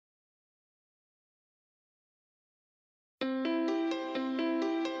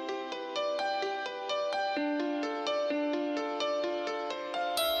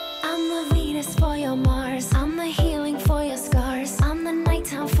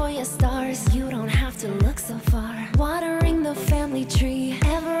your stars. You don't have to look so far. Watering the family tree,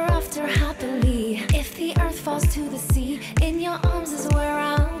 ever after happily. If the earth falls to the sea, in your arms is where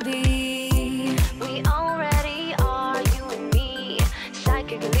I'll be. We already are, you and me,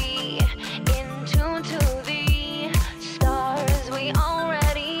 psychically in tune to the stars. We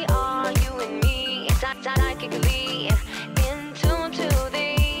already are, you and me, psychically in tune to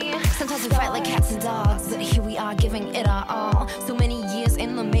the Sometimes we fight like cats and dogs, but here we are giving it our all. So many years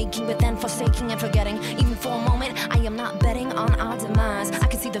in the making, but then forsaking and forgetting. Even for a moment, I am not betting on our demise. I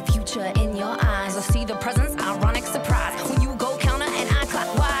can see the future in your eyes. I see the presence, ironic surprise. When you go counter and I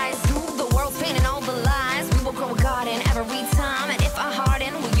clockwise, through the world's pain and all the lies, we will grow a garden every time. And if I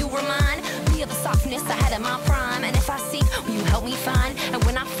harden, will you remind me of the softness I had in my prime? And if I seek, will you help me find? And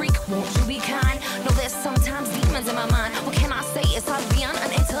when I freak, won't you be kind? No, there's sometimes demons in my mind. What can I say? It's hard beyond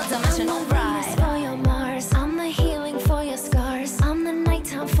an interdimensional ride. For your Mars, I'm the healing for your scars. I'm the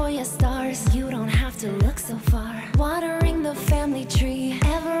nighttime for your stars. You don't have to look so far. Watering the family tree,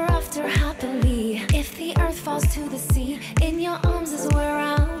 ever after happily. If the earth falls to the sea, in your arms is where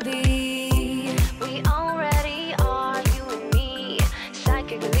I'll be. We already are, you and me,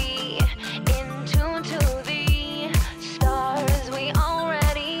 psychically in tune to the stars. We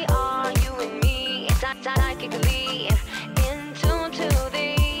already are, you and me, psychically in tune to the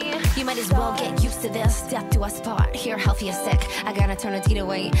You might as well get used to this. Death do us part, here healthy or sick, I got eternity to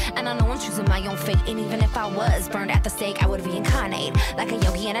wait. And I know I'm choosing my own fate. And even if I was burned at the stake, I would reincarnate like a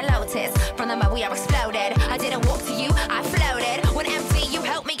yogi in a lotus. From the mud we are exploded. I didn't walk to you, I floated. When empty, you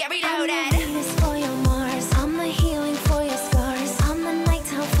helped me get reloaded. I'm the Venus for your Mars, I'm the healing for your scars. I'm the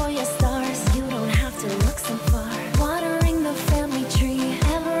nighttime for your stars. You don't have to look so far. Watering the family tree,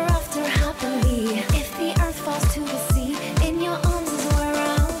 ever after happily. If the earth falls to the sea, in your arms is where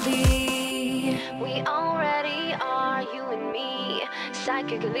I'll be. We already are, you and me,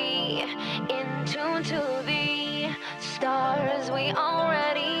 psychically in tune to the stars. We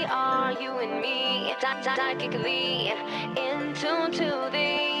already are, you and me, psychically in tune to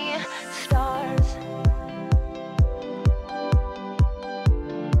the stars.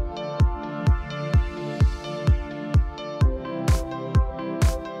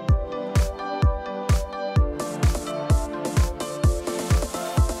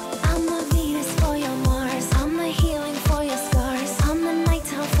 I'm the Venus for your Mars, I'm the healing for your scars. I'm the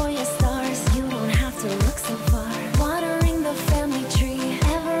nighttime for your stars. You don't have to look so far. Watering the family tree,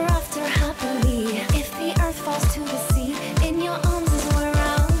 ever after happily. If the earth falls to the sea, in your arms is where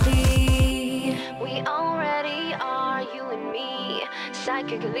I'll be. We already are, you and me,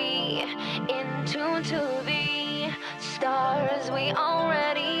 psychically in tune to the stars. We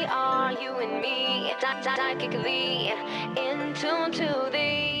already are, you and me, psychically in tune to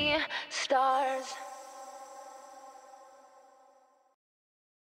the stars.